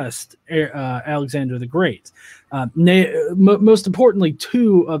discussed Alexander the Great. Most importantly,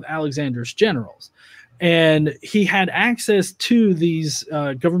 two of Alexander's generals. And he had access to these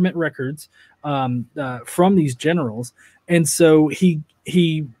government records from these generals. And so he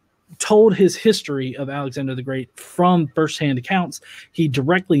told his history of Alexander the Great from firsthand accounts. He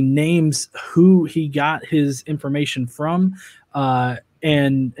directly names who he got his information from,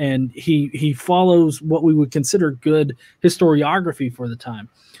 and he follows what we would consider good historiography for the time.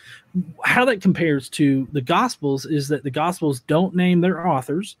 How that compares to the Gospels is that the Gospels don't name their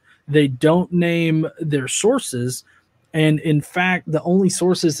authors, they don't name their sources, and in fact, the only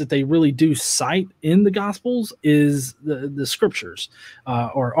sources that they really do cite in the Gospels is the scriptures,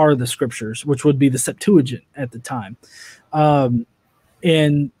 or are the scriptures, which would be the Septuagint at the time.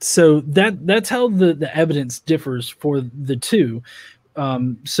 And so that's how the evidence differs for the two.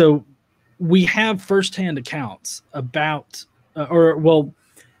 So we have firsthand accounts about,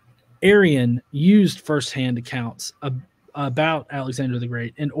 Arrian used firsthand accounts about Alexander the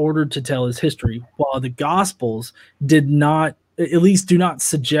Great in order to tell his history, while the Gospels did not, at least do not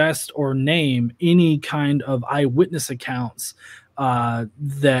suggest or name any kind of eyewitness accounts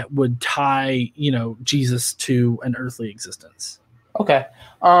that would tie, Jesus to an earthly existence. Okay.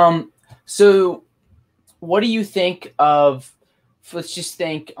 So what do you think of, let's just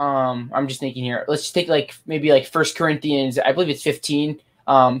think, I'm just thinking here, let's just take maybe 1 Corinthians, I believe it's 15,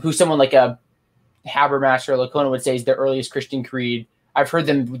 who someone like a Habermas or Lacona would say is the earliest Christian creed. I've heard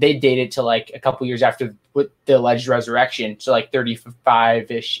they date it to a couple years after the alleged resurrection, so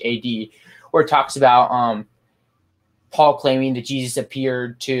 35-ish AD, where it talks about Paul claiming that Jesus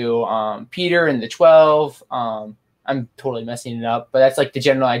appeared to Peter and the 12. I'm totally messing it up, but that's the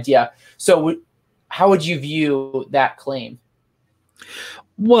general idea. So how would you view that claim?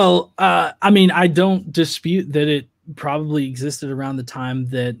 Well, I don't dispute that it probably existed around the time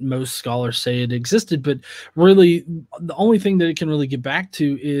that most scholars say it existed, but really the only thing that it can really get back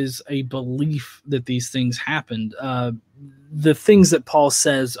to is a belief that these things happened. The things that Paul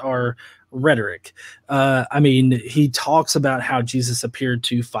says are rhetoric. He talks about how Jesus appeared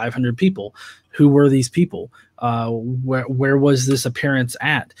to 500 people. Who were these people? Where was this appearance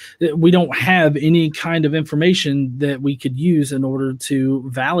at? We don't have any kind of information that we could use in order to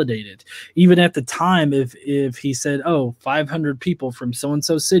validate it. Even at the time, if he said, 500 people from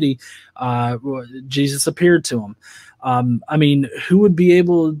so-and-so city, Jesus appeared to them. Who would be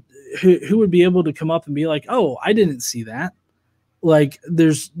able to come up and be like, I didn't see that?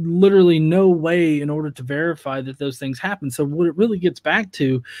 There's literally no way in order to verify that those things happen. So what it really gets back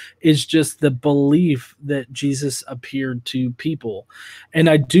to is just the belief that Jesus appeared to people.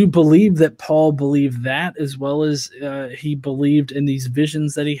 And I do believe that Paul believed that, as well as he believed in these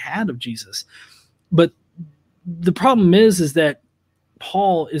visions that he had of Jesus. But the problem is that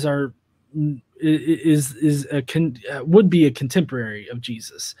Paul would be a contemporary of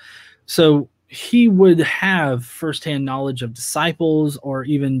Jesus. So he would have firsthand knowledge of disciples or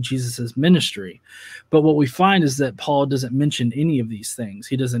even Jesus's ministry. But what we find is that Paul doesn't mention any of these things.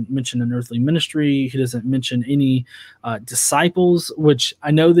 He doesn't mention an earthly ministry. He doesn't mention any disciples, which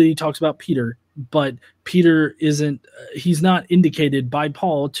I know that he talks about Peter, but Peter isn't, he's not indicated by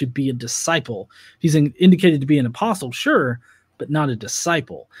Paul to be a disciple. He's indicated to be an apostle, sure, but not a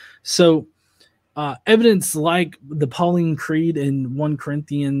disciple. So evidence like the Pauline Creed in 1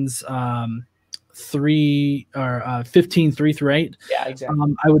 Corinthians 3 or 15, 3-8. Yeah,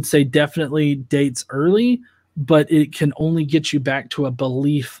 exactly. I would say definitely dates early, but it can only get you back to a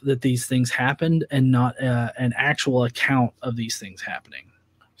belief that these things happened and not an actual account of these things happening.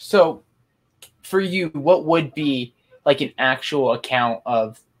 So for you, what would be like an actual account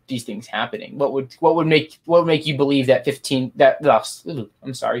of these things happening? What would make you believe that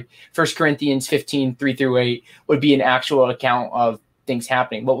 1 Corinthians 15, 3-8 would be an actual account of things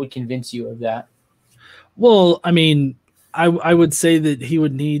happening? What would convince you of that? Well, I mean, I would say that he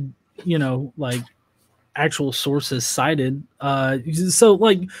would need, like actual sources cited. So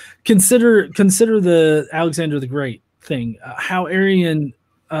like consider the Alexander the Great thing. How Arian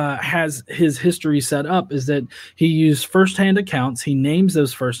has his history set up is that he used firsthand accounts. He names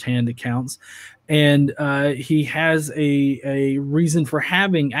those firsthand accounts, and he has a reason for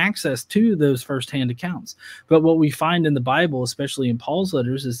having access to those firsthand accounts. But what we find in the Bible, especially in Paul's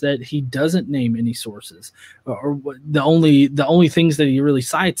letters, is that he doesn't name any sources, or the only things that he really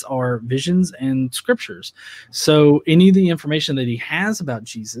cites are visions and scriptures. So any of the information that he has about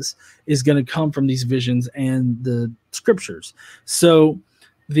Jesus is going to come from these visions and the scriptures. So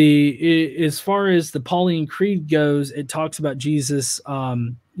as far as the Pauline Creed goes, it talks about Jesus,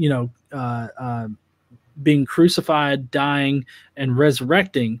 being crucified, dying, and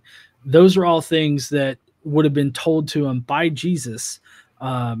resurrecting. Those are all things that would have been told to him by Jesus,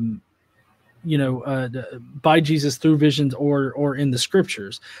 by Jesus through visions or in the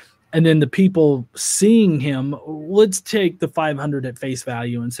scriptures. And then the people seeing him, let's take the 500 at face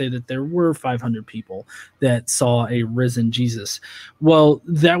value and say that there were 500 people that saw a risen Jesus. Well,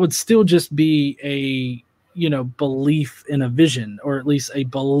 that would still just be a, belief in a vision, or at least a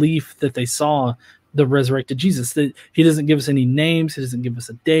belief that they saw the resurrected Jesus. That he doesn't give us any names. He doesn't give us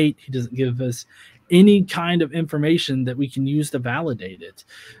a date. He doesn't give us any kind of information that we can use to validate it.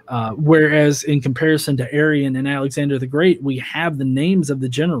 Whereas in comparison to Arian and Alexander the Great, we have the names of the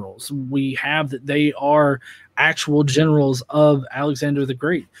generals. We have that they are actual generals of Alexander the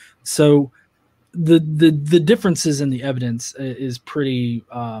Great. So the differences in the evidence is pretty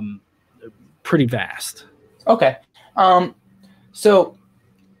vast. Okay. So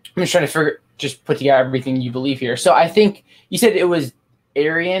I'm just trying to put together everything you believe here. So I think you said it was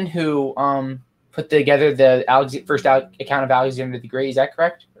Arian who put together the first account of Alexander the Great. Is that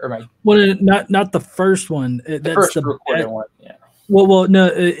correct? Or am I? Well, not the first one. That's first recorded one. Yeah. Well,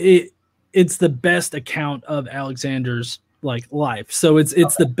 no, it's the best account of Alexander's life. So it's okay.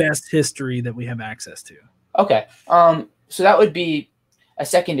 The best history that we have access to. Okay. So that would be a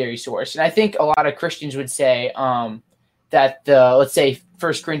secondary source, and I think a lot of Christians would say that let's say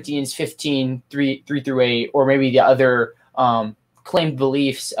 1 Corinthians 15, 3-8, or maybe the other claimed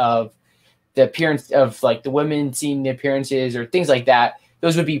beliefs of the appearance of the women seeing the appearances or things like that,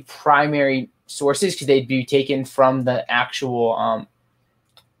 those would be primary sources because they'd be taken from the actual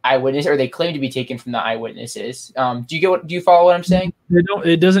eyewitness, or they claim to be taken from the eyewitnesses. Do you follow what I'm saying?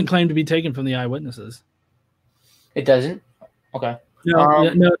 It doesn't claim to be taken from the eyewitnesses. It doesn't? Okay.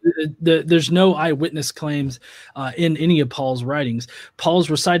 No, there's no eyewitness claims in any of Paul's writings.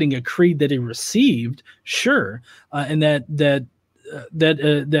 Paul's reciting a creed that he received, sure, and that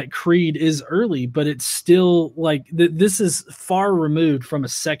creed is early, but it's still this is far removed from a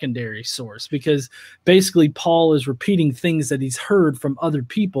secondary source, because basically Paul is repeating things that he's heard from other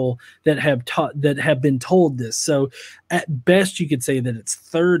people that have been told this. So at best you could say that it's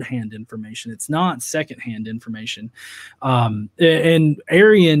third-hand information. It's not second-hand information. And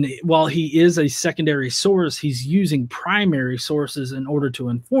Arian, while he is a secondary source, he's using primary sources in order to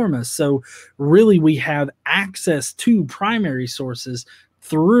inform us. So really we have access to primary sources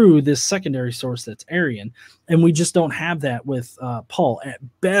through this secondary source that's Arian, and we just don't have that with Paul. At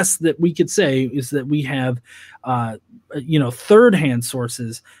best that we could say is that we have third-hand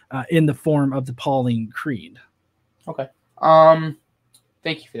sources in the form of the Pauline Creed. Okay.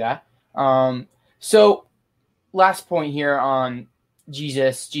 Thank you for that. So last point here on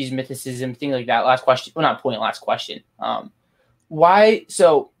Jesus mythicism, things like that. Last question. Well, not point, last question. Why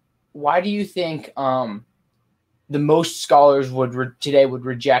do you think the most scholars would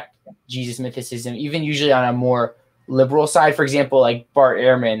reject Jesus mythicism, even usually on a more liberal side? For example, like Bart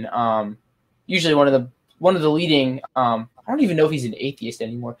Ehrman, usually one of the leading. I don't even know if he's an atheist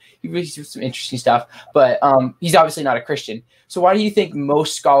anymore. He really does some interesting stuff, but he's obviously not a Christian. So why do you think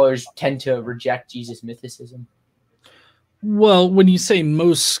most scholars tend to reject Jesus mythicism? Well, when you say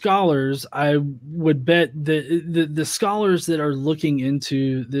most scholars, I would bet that the scholars that are looking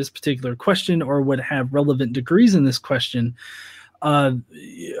into this particular question or would have relevant degrees in this question,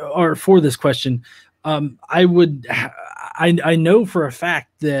 or for this question, I know for a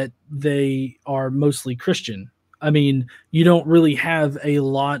fact that they are mostly Christian. I mean, you don't really have a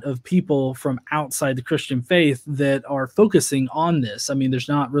lot of people from outside the Christian faith that are focusing on this. I mean, there's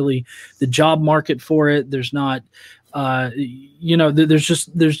not really the job market for it. There's not, there's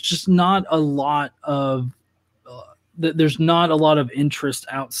just not a lot of, there's not a lot of interest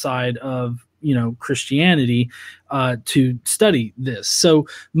outside of, Christianity to study this. So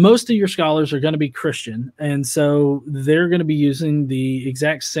most of your scholars are going to be Christian, and so they're going to be using the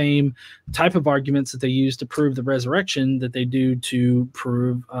exact same type of arguments that they use to prove the resurrection that they do to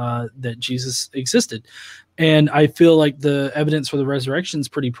prove that Jesus existed. And I feel like the evidence for the resurrection is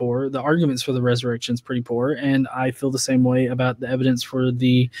pretty poor. The arguments for the resurrection is pretty poor, and I feel the same way about the evidence for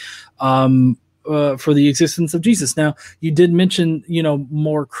the existence of Jesus. Now, you did mention,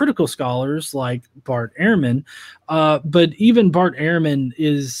 more critical scholars like Bart Ehrman, but even Bart Ehrman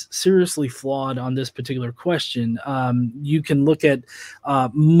is seriously flawed on this particular question. You can look at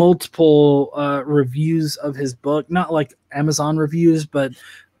multiple reviews of his book, not like Amazon reviews, but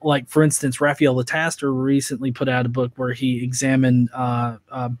like, for instance, Raphael Lataster recently put out a book where he examined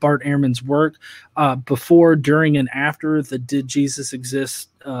Bart Ehrman's work before, during, and after the Did Jesus Exist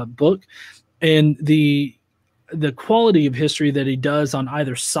book. And the quality of history that he does on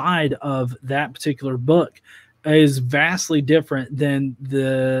either side of that particular book is vastly different than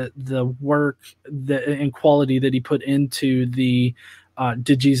the work and quality that he put into the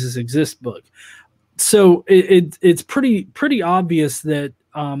Did Jesus Exist book. So it's pretty obvious that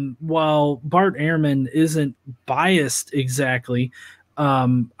while Bart Ehrman isn't biased exactly,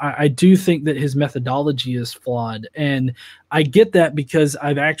 I do think that his methodology is flawed, and I get that because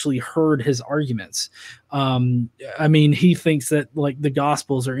I've actually heard his arguments. I mean, he thinks that like the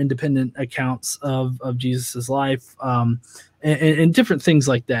Gospels are independent accounts of Jesus's life, and different things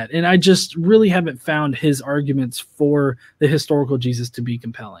like that. And I just really haven't found his arguments for the historical Jesus to be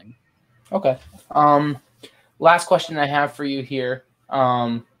compelling. Okay. Last question I have for you here.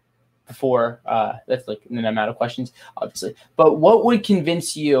 Before that's like, and then I'm out of questions, obviously. But what would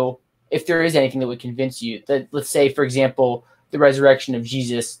convince you, if there is anything that would convince you that, let's say, for example, the resurrection of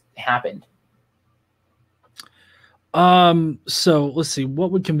Jesus happened? So let's see,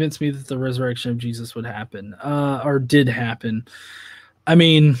 what would convince me that the resurrection of Jesus would happen, or did happen? I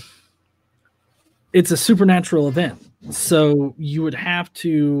mean, it's a supernatural event. So you would have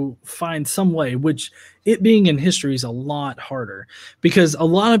to find some way, which it being in history is a lot harder, because a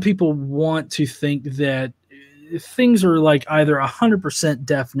lot of people want to think that things are like either 100%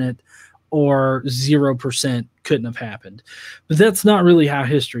 definite or 0% couldn't have happened. But that's not really how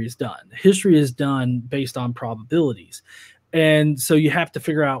history is done. History is done based on probabilities. And so you have to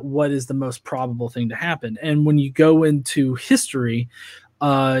figure out what is the most probable thing to happen. And when you go into history,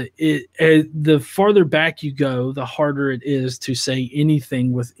 the farther back you go, the harder it is to say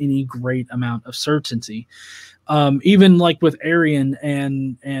anything with any great amount of certainty. Even like with Arian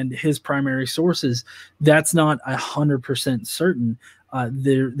and his primary sources, that's not 100% certain.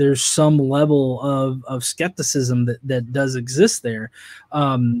 There's some level of skepticism that does exist there.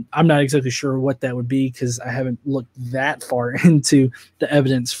 I'm not exactly sure what that would be, because I haven't looked that far into the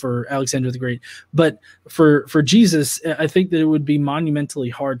evidence for Alexander the Great. But for Jesus, I think that it would be monumentally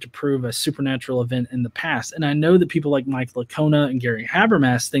hard to prove a supernatural event in the past. And I know that people like Mike Licona and Gary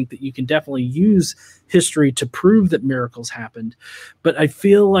Habermas think that you can definitely use history to prove that miracles happened. But I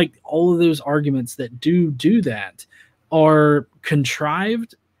feel like all of those arguments that do that are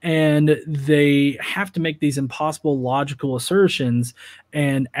contrived, and they have to make these impossible logical assertions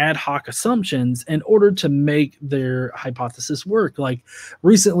and ad hoc assumptions in order to make their hypothesis work. Like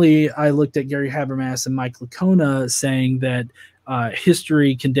recently, I looked at Gary Habermas and Mike Licona saying that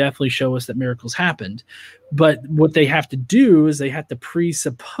history can definitely show us that miracles happened. But what they have to do is they have to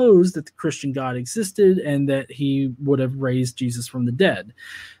presuppose that the Christian God existed and that he would have raised Jesus from the dead.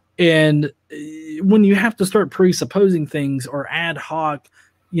 And when you have to start presupposing things or ad hoc,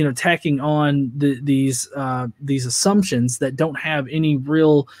 tacking on these assumptions that don't have any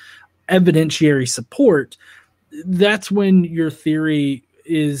real evidentiary support, that's when your theory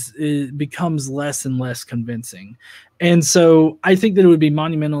becomes less and less convincing. And so I think that it would be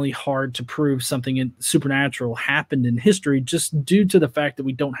monumentally hard to prove something supernatural happened in history, just due to the fact that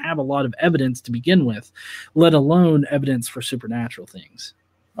we don't have a lot of evidence to begin with, let alone evidence for supernatural things.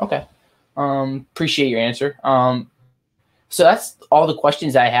 Okay. Appreciate your answer. So that's all the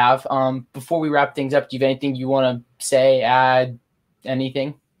questions I have. Before we wrap things up, do you have anything you want to say, add,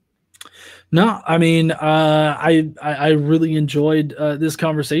 anything? No, I mean, I really enjoyed this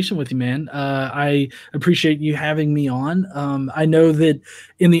conversation with you, man. I appreciate you having me on. I know that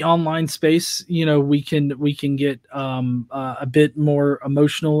in the online space, you know, we can get a bit more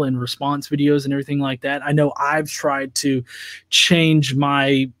emotional in response videos and everything like that. I know I've tried to change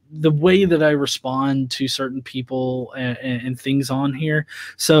the way that I respond to certain people and things on here.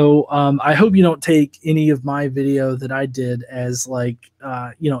 So I hope you don't take any of my video that I did as like,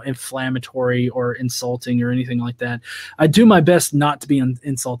 inflammatory or insulting or anything like that. I do my best not to be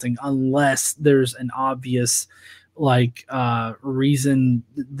insulting unless there's an obvious reason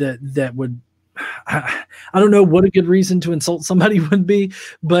that would, I don't know what a good reason to insult somebody would be,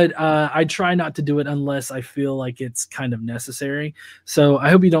 but I try not to do it unless I feel like it's kind of necessary. So I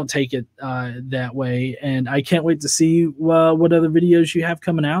hope you don't take it that way. And I can't wait to see what other videos you have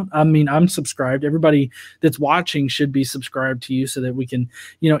coming out. I mean, I'm subscribed. Everybody that's watching should be subscribed to you so that we can,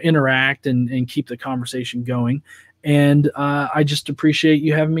 interact and keep the conversation going. And I just appreciate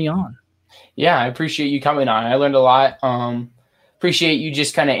you having me on. Yeah, I appreciate you coming on. I learned a lot. Appreciate you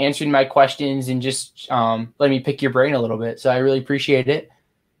just kind of answering my questions and just let me pick your brain a little bit. So I really appreciate it.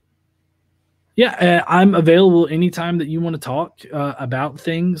 Yeah, I'm available anytime that you want to talk about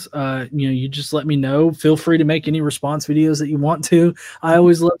things. You just let me know. Feel free to make any response videos that you want to. I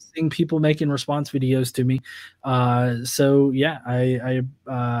always love seeing people making response videos to me. So yeah,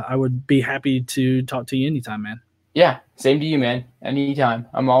 I would be happy to talk to you anytime, man. Yeah, same to you, man. Anytime.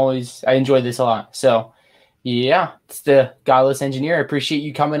 I enjoy this a lot. So yeah, it's the Godless Engineer. I appreciate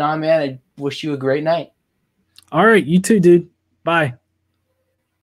you coming on, man. I wish you a great night. All right, you too, dude. Bye.